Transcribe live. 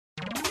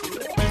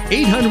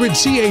800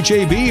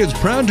 CHAB is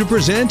proud to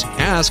present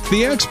Ask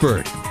the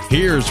Expert.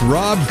 Here's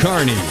Rob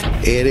Carney.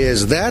 It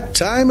is that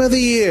time of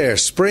the year.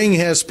 Spring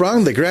has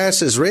sprung, the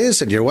grass is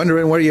raised, and you're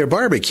wondering where your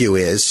barbecue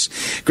is.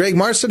 Greg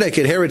Marcyniuk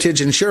at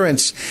Heritage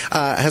Insurance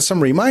has some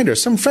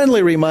reminders, some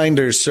friendly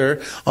reminders,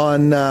 sir,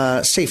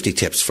 on safety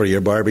tips for your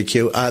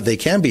barbecue. They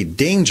can be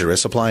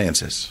dangerous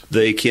appliances.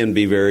 They can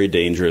be very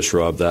dangerous,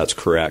 Rob. That's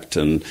correct.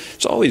 And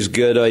it's always a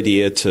good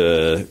idea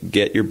to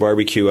get your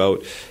barbecue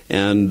out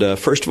and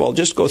first of all,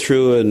 just go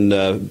through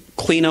and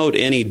clean out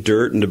any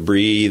dirt and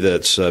debris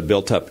that's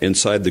built up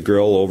inside the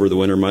grill over the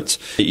winter months.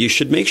 You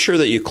should make sure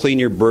that you clean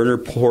your burner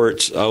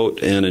ports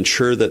out and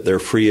ensure that they're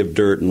free of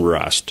dirt and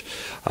rust.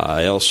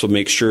 Also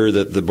make sure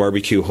that the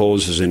barbecue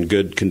hose is in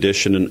good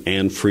condition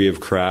and free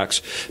of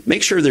cracks.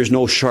 Make sure there's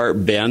no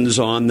sharp bends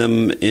on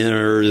them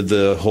or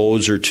the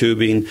hose or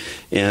tubing.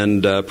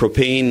 And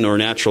propane or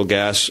natural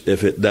gas,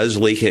 if it does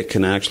leak, it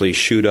can actually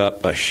shoot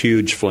up a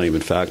huge flame.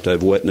 In fact,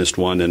 I've witnessed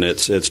one, and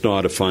it's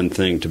not a fun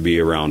thing to be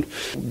around.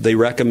 They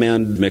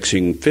recommend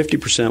mixing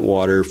 50%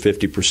 water,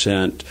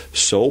 50%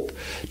 soap.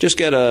 Just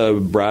get a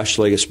brush,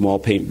 like a small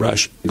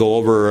paintbrush. Go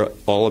over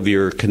all of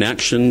your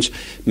connections.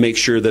 Make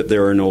sure that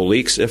there are no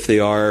leaks. If they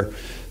are,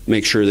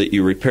 make sure that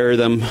you repair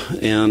them.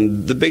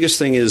 And the biggest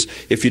thing is,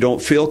 if you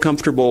don't feel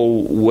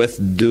comfortable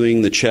with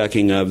doing the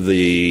checking of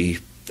the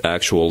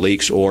actual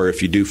leaks, or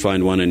if you do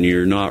find one and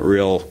you're not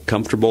real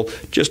comfortable,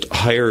 just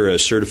hire a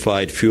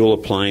certified fuel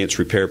appliance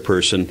repair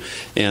person,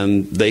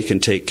 and they can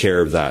take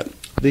care of that.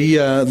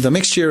 The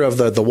mixture of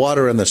the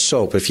water and the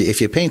soap,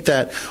 if you paint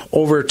that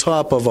over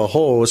top of a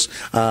hose,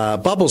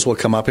 bubbles will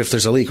come up if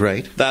there's a leak,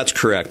 right? That's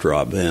correct,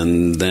 Rob.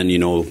 And then you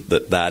know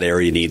that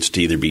area needs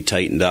to either be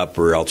tightened up,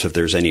 or else if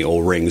there's any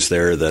O-rings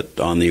there that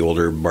on the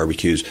older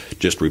barbecues,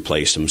 just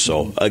replace them.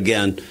 So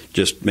again,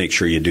 just make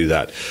sure you do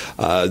that.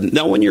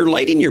 Now, when you're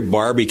lighting your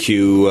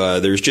barbecue,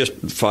 there's just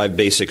 5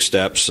 basic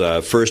steps.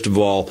 First of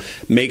all,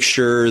 make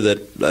sure that,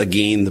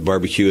 again, the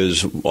barbecue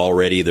is all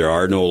ready, there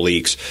are no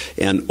leaks,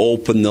 and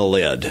open the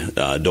lid.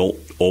 Don't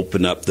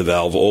open up the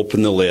valve,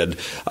 open the lid.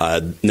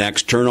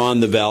 Next, turn on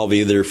the valve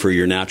either for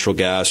your natural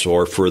gas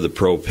or for the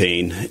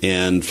propane.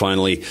 And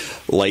finally,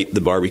 light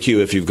the barbecue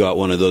if you've got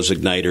one of those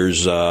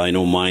igniters. I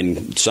know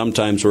mine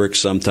sometimes works,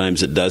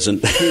 sometimes it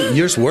doesn't.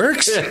 Yours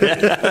works?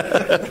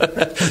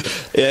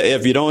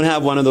 If you don't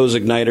have one of those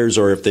igniters,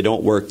 or if they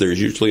don't work,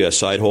 there's usually a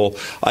side hole.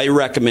 I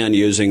recommend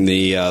using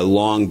the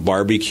long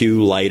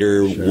barbecue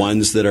lighter, sure,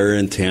 ones that are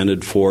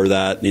intended for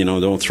that. You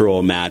know, don't throw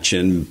a match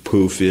in,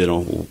 poof, you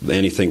know,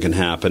 anything can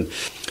happen.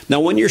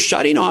 Now, when you're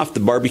shutting off the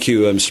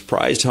barbecue, I'm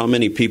surprised how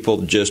many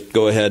people just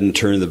go ahead and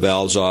turn the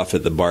valves off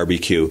at the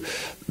barbecue.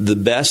 The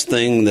best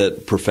thing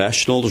that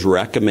professionals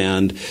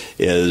recommend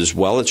is,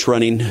 while it's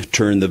running,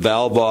 turn the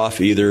valve off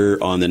either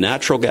on the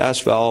natural gas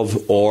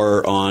valve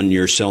or on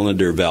your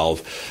cylinder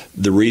valve.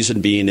 The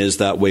reason being is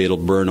that way it'll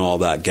burn all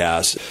that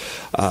gas.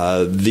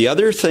 The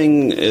other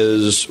thing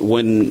is,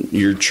 when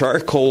you're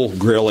charcoal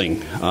grilling,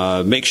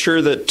 make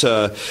sure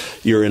that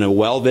you're in a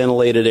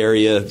well-ventilated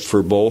area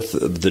for both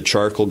the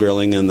charcoal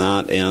grilling and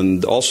that,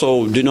 and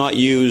also do not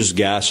use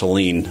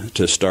gasoline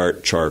to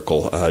start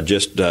charcoal.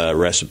 Just a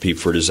recipe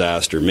for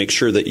disaster. Make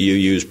sure that you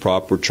use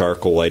proper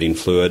charcoal lighting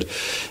fluid,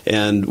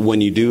 and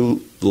when you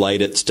do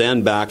light it,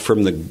 stand back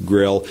from the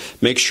grill.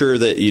 Make sure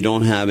that you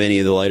don't have any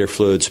of the lighter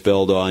fluid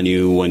spilled on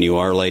you when you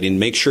are lighting.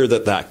 Make sure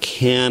that that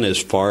can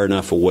is far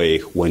enough away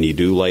when you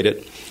do light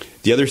it.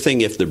 The other thing,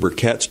 if the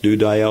briquettes do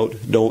die out,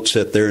 don't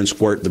sit there and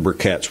squirt the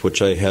briquettes,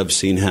 which I have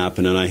seen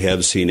happen, and I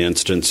have seen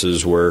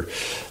instances where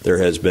there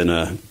has been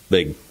a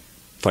big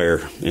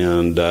fire,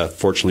 and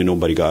fortunately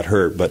nobody got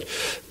hurt, but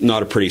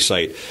not a pretty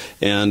sight.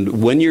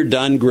 And when you're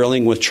done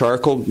grilling with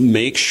charcoal,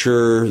 make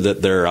sure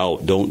that they're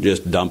out. Don't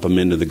just dump them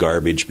into the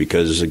garbage,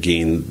 because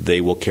again, they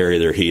will carry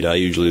their heat. I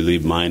usually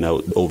leave mine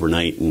out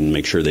overnight and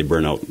make sure they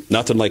burn out.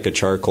 Nothing like a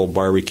charcoal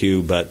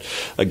barbecue, but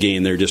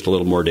again, they're just a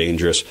little more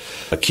dangerous.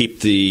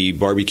 Keep the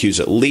barbecues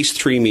at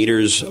least 3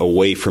 meters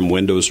away from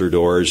windows or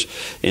doors,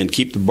 and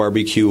keep the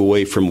barbecue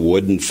away from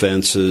wooden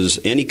fences,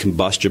 any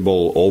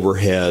combustible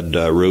overhead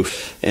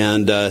roof,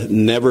 and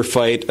never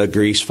fight a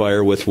grease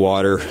fire with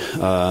water.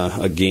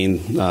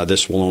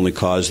 This will only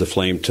cause the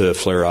flame to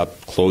flare up.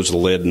 Close the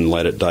lid and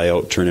let it die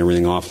out. Turn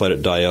everything off. Let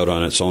it die out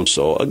on its own.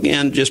 So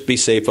again, just be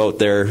safe out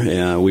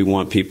there. We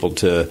want people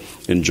to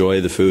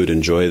enjoy the food,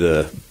 enjoy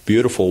the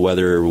beautiful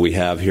weather we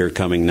have here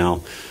coming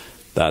now.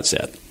 That's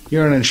it.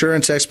 You're an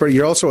insurance expert.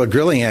 You're also a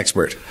grilling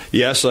expert.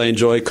 Yes, I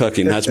enjoy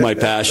cooking. That's my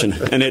passion,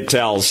 and it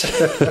tells.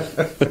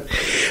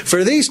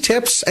 For these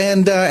tips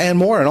and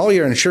more and all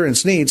your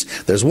insurance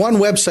needs, there's one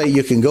website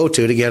you can go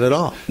to get it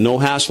all.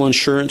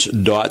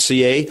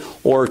 NoHassleInsurance.ca,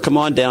 or come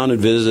on down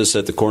and visit us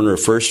at the corner of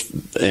First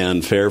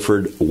and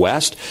Fairford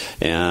West,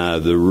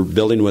 the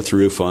building with the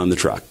roof on the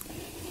truck.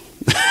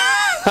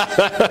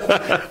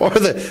 Or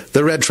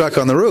the red truck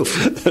on the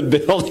roof. The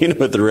building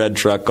with the red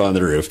truck on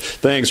the roof.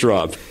 Thanks,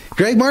 Rob.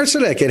 Greg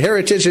Marcyniuk at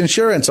Heritage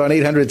Insurance on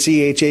 800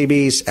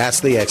 CHAB's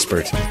Ask the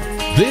Expert.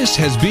 This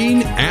has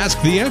been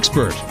Ask the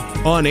Expert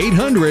on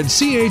 800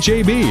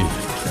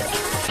 CHAB.